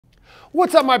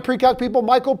What's up, my pre-calc people?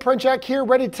 Michael Princhak here,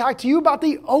 ready to talk to you about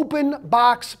the open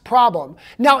box problem.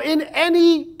 Now, in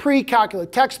any pre-calculus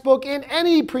textbook, in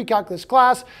any pre-calculus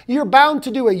class, you're bound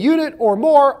to do a unit or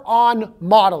more on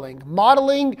modeling.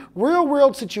 Modeling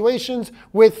real-world situations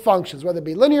with functions, whether it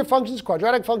be linear functions,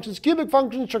 quadratic functions, cubic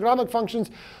functions, trigonometric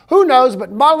functions, who knows, but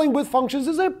modeling with functions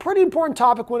is a pretty important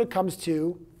topic when it comes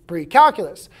to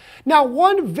pre-calculus. Now,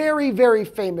 one very, very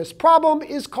famous problem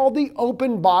is called the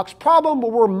open box problem,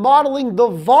 where we're modeling the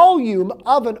volume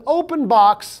of an open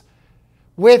box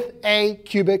with a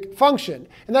cubic function.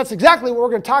 And that's exactly what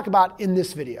we're going to talk about in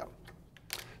this video.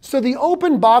 So the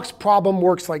open box problem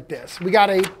works like this. We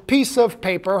got a piece of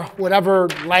paper, whatever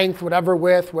length, whatever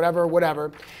width,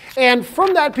 whatever. And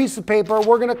from that piece of paper,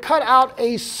 we're going to cut out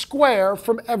a square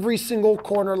from every single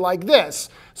corner like this.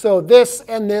 So this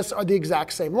and this are the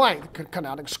exact same length, cut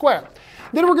out a square.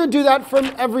 Then we're going to do that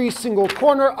from every single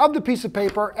corner of the piece of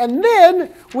paper. And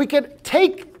then we can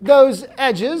take those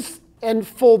edges and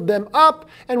fold them up.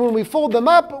 And when we fold them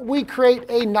up, we create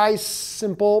a nice,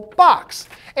 simple box.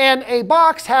 And a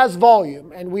box has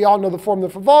volume. And we all know the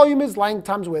formula for volume is length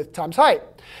times width times height.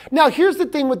 Now, here's the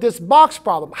thing with this box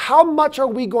problem. How much are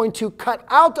we going to cut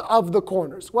out of the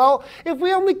corners? Well, if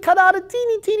we only cut out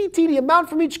a teeny amount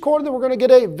from each corner, then we're going to get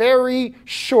a very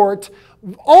short,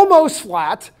 almost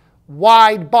flat,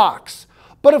 wide box.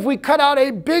 But if we cut out a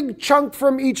big chunk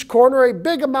from each corner, a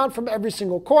big amount from every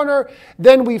single corner,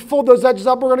 then we fold those edges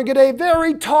up, we're going to get a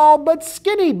very tall but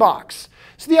skinny box.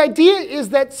 So the idea is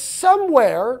that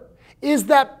somewhere is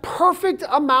that perfect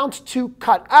amount to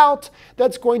cut out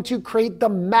that's going to create the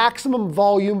maximum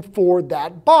volume for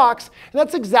that box. And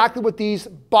that's exactly what these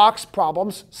box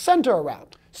problems center around.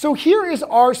 So here is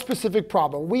our specific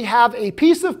problem. We have a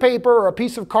piece of paper or a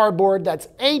piece of cardboard that's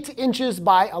 8 inches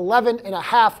by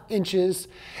 11.5 inches,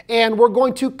 and we're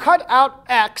going to cut out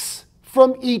x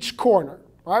from each corner.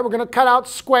 All right, we're going to cut out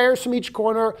squares from each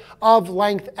corner of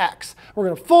length x. We're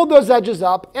going to fold those edges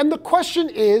up, and the question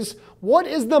is, what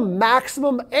is the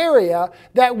maximum area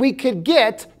that we could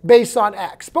get based on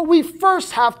x? But we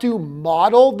first have to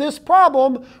model this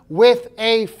problem with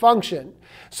a function.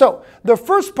 So the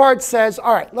first part says,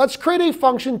 all right, let's create a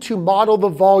function to model the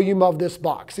volume of this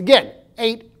box. Again,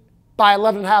 8 by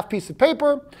 11.5 piece of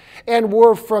paper, and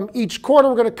we're from each corner,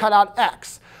 we're going to cut out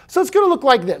x. So it's going to look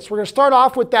like this. We're going to start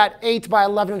off with that 8 by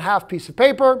 11.5 piece of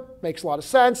paper. Makes a lot of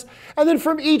sense. And then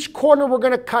from each corner, we're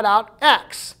going to cut out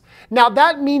x. Now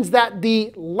that means that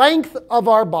the length of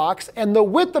our box and the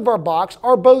width of our box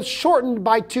are both shortened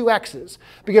by 2 x's.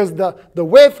 Because the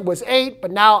width was 8,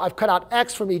 but now I've cut out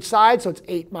x from each side, so it's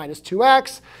 8 minus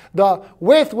 2x. The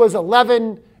width was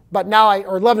 11, but now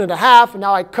or 11.5, and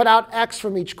now I cut out x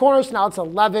from each corner, so now it's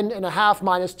 11.5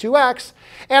 minus 2x.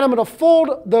 And I'm going to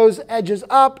fold those edges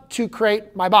up to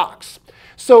create my box.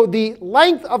 So the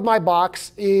length of my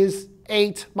box is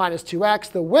 8 minus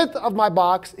 2x. The width of my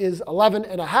box is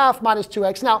 11.5 minus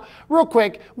 2x. Now, real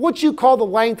quick, what you call the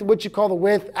length, what you call the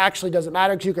width actually doesn't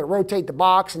matter, because you can rotate the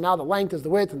box, and now the length is the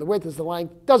width, and the width is the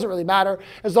length. Doesn't really matter,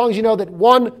 as long as you know that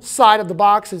one side of the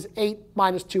box is 8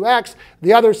 minus 2x,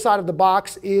 the other side of the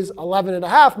box is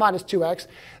 11.5 minus 2x.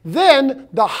 Then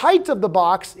the height of the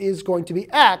box is going to be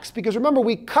x, because remember,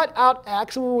 we cut out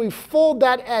x, and when we fold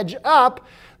that edge up,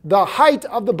 the height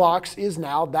of the box is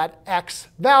now that x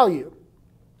value.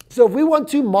 So if we want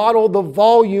to model the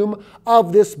volume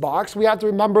of this box, we have to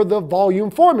remember the volume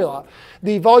formula.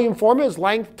 The volume formula is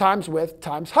length times width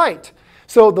times height.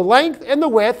 So the length and the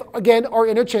width, again, are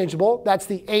interchangeable. That's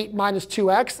the 8 minus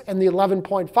 2x and the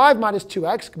 11.5 minus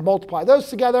 2x. Multiply those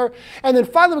together. And then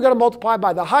finally, we've got to multiply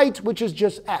by the height, which is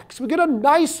just x. We get a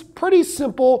nice, pretty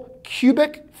simple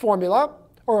cubic formula,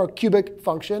 or a cubic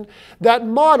function, that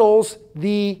models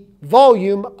the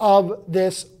volume of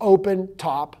this open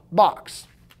top box.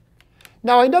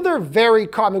 Now, another very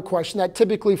common question that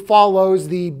typically follows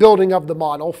the building of the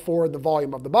model for the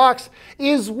volume of the box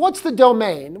is, what's the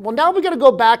domain? Well, now we've got to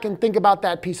go back and think about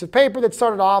that piece of paper that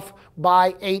started off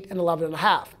by 8 and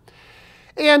 11.5.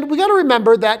 And we got to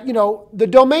remember that, the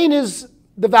domain is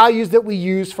the values that we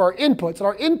use for our inputs. And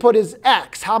our input is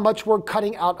x, how much we're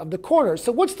cutting out of the corners.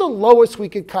 So what's the lowest we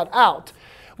could cut out?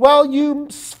 Well, you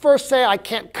first say, I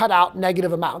can't cut out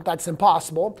negative amount. That's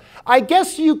impossible. I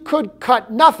guess you could cut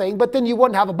nothing, but then you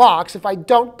wouldn't have a box. If I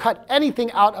don't cut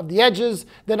anything out of the edges,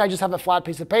 then I just have a flat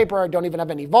piece of paper. I don't even have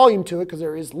any volume to it, because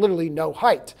there is literally no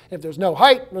height. If there's no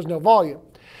height, there's no volume.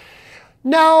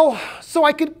 Now, so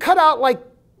I could cut out like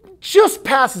just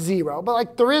past 0, but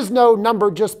like there is no number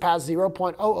just past 0,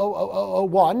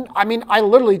 0.000001. I mean, I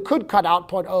literally could cut out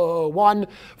 0.0001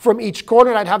 from each corner,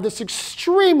 and I'd have this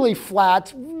extremely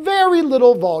flat, very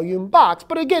little volume box.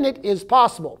 But again, it is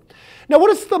possible. Now, what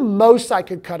is the most I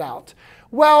could cut out?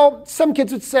 Well, some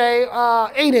kids would say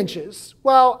 8 inches.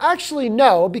 Well, actually,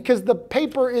 no, because the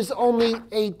paper is only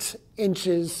 8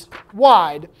 inches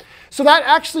wide. So that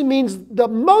actually means the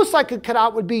most I could cut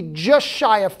out would be just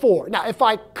shy of 4. Now, if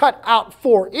I cut out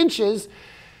 4 inches,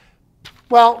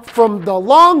 well, from the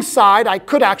long side, I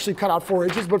could actually cut out 4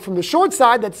 inches, but from the short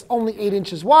side, that's only 8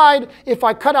 inches wide. If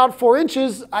I cut out 4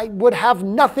 inches, I would have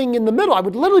nothing in the middle. I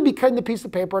would literally be cutting the piece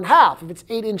of paper in half. If it's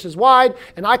 8 inches wide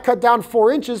and I cut down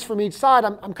 4 inches from each side,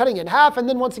 I'm cutting it in half, and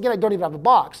then once again, I don't even have a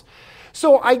box.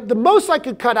 So the most I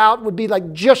could cut out would be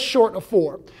like just short of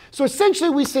 4. So essentially,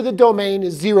 we say the domain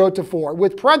is 0 to 4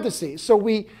 with parentheses. So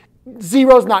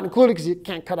 0 is not included because you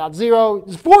can't cut out 0.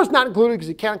 4 is not included because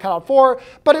you can't cut out 4.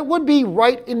 But it would be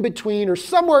right in between or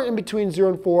somewhere in between 0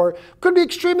 and 4. Could be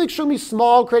extremely, extremely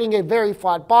small, creating a very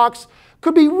flat box.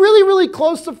 Could be really, really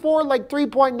close to 4, like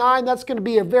 3.9. That's going to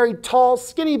be a very tall,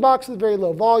 skinny box with very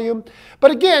low volume.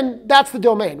 But again, that's the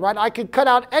domain, right? I could cut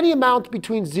out any amount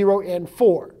between 0 and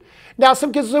 4. Now,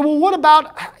 some kids say, well, what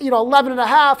about 11 and a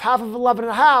half, half of 11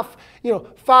 and a half,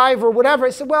 5 or whatever? I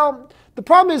said, well, the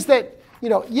problem is that,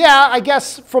 yeah, I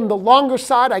guess from the longer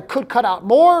side, I could cut out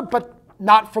more, but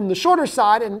not from the shorter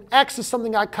side. And X is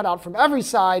something I cut out from every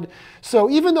side. So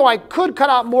even though I could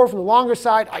cut out more from the longer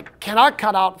side, I cannot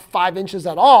cut out 5 inches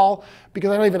at all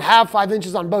because I don't even have 5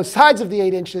 inches on both sides of the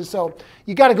 8 inches. So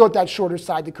you got to go with that shorter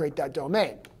side to create that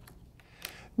domain.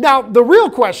 Now, the real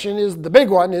question is, the big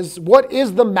one, is what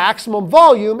is the maximum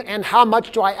volume and how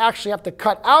much do I actually have to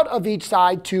cut out of each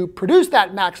side to produce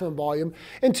that maximum volume?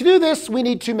 And to do this, we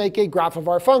need to make a graph of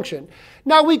our function.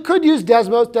 Now, we could use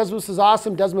Desmos. Desmos is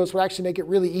awesome. Desmos would actually make it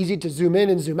really easy to zoom in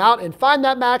and zoom out and find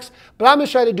that max. But I'm going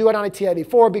to try to do it on a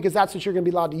TI-84 because that's what you're going to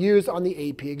be allowed to use on the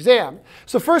AP exam.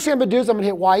 So first thing I'm going to do is I'm going to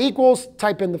hit y equals,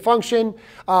 type in the function,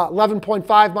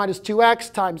 11.5 minus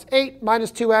 2x times 8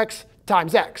 minus 2x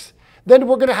times x. Then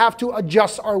we're going to have to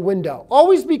adjust our window.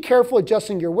 Always be careful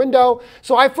adjusting your window.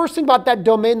 So I first think about that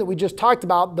domain that we just talked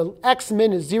about. The x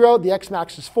min is 0, the x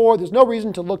max is 4. There's no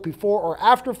reason to look before or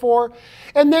after 4.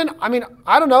 And then,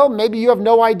 I don't know, maybe you have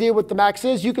no idea what the max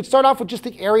is. You could start off with just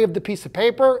the area of the piece of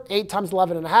paper, 8 times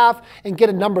 11 and a half, and get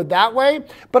a number that way.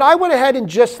 But I went ahead and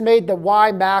just made the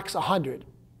y max 100.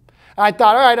 And I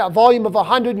thought, all right, a volume of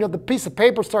 100, the piece of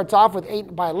paper starts off with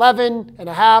 8 by 11 and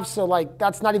a half, so like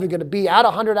that's not even going to be at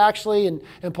 100 actually, and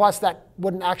plus that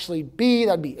wouldn't actually be,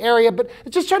 that'd be area, but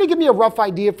it's just trying to give me a rough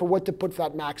idea for what to put for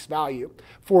that max value,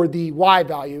 for the y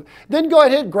value. Then go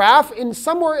ahead and hit graph, and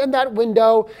somewhere in that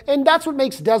window, and that's what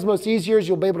makes Desmos easier, is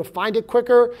you'll be able to find it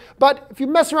quicker. But if you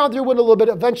mess around with your window a little bit,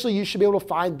 eventually you should be able to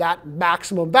find that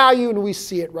maximum value, and we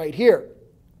see it right here.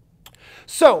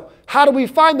 So how do we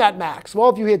find that max? Well,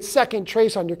 if you hit second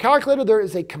trace on your calculator, there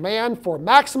is a command for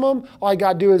maximum. All I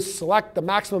got to do is select the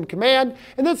maximum command.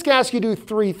 And then it's going to ask you to do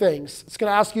 3 things. It's going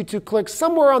to ask you to click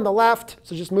somewhere on the left.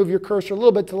 So just move your cursor a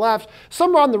little bit to the left.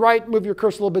 Somewhere on the right, move your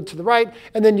cursor a little bit to the right.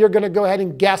 And then you're going to go ahead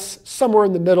and guess somewhere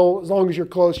in the middle. As long as you're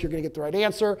close, you're going to get the right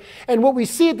answer. And what we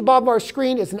see at the bottom of our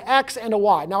screen is an x and a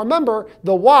y. Now remember,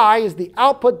 the y is the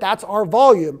output. That's our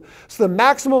volume. So the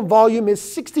maximum volume is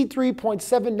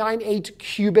 63.798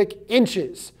 cubic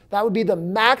inches. That would be the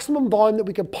maximum volume that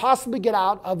we could possibly get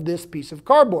out of this piece of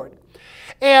cardboard.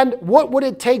 And what would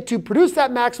it take to produce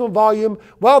that maximum volume?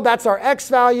 Well, that's our x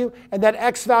value, and that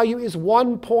x value is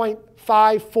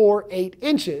 1.548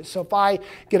 inches. So if I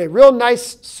get a real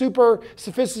nice, super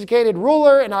sophisticated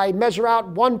ruler and I measure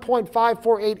out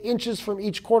 1.548 inches from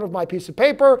each corner of my piece of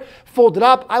paper, fold it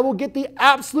up, I will get the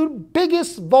absolute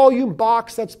biggest volume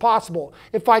box that's possible.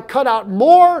 If I cut out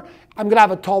more, I'm going to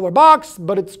have a taller box,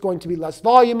 but it's going to be less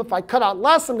volume. If I cut out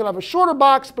less, I'm going to have a shorter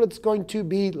box, but it's going to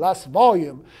be less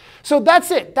volume. So that's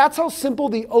it. That's how simple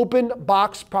the open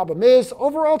box problem is.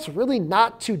 Overall, it's really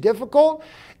not too difficult.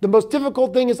 The most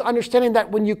difficult thing is understanding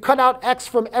that when you cut out x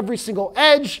from every single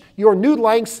edge, your new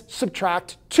lengths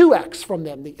subtract 2x from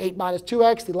them. The 8 minus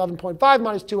 2x, the 11.5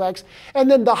 minus 2x,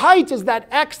 and then the height is that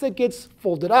x that gets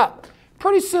folded up.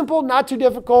 Pretty simple, not too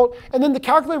difficult, and then the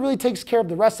calculator really takes care of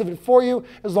the rest of it for you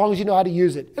as long as you know how to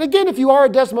use it. And again, if you are a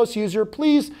Desmos user,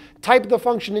 please type the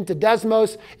function into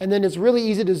Desmos, and then it's really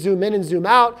easy to zoom in and zoom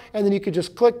out, and then you can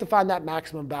just click to find that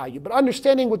maximum value. But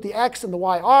understanding what the x and the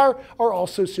y are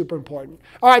also super important.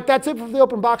 All right, that's it for the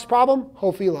open box problem.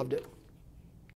 Hopefully you loved it.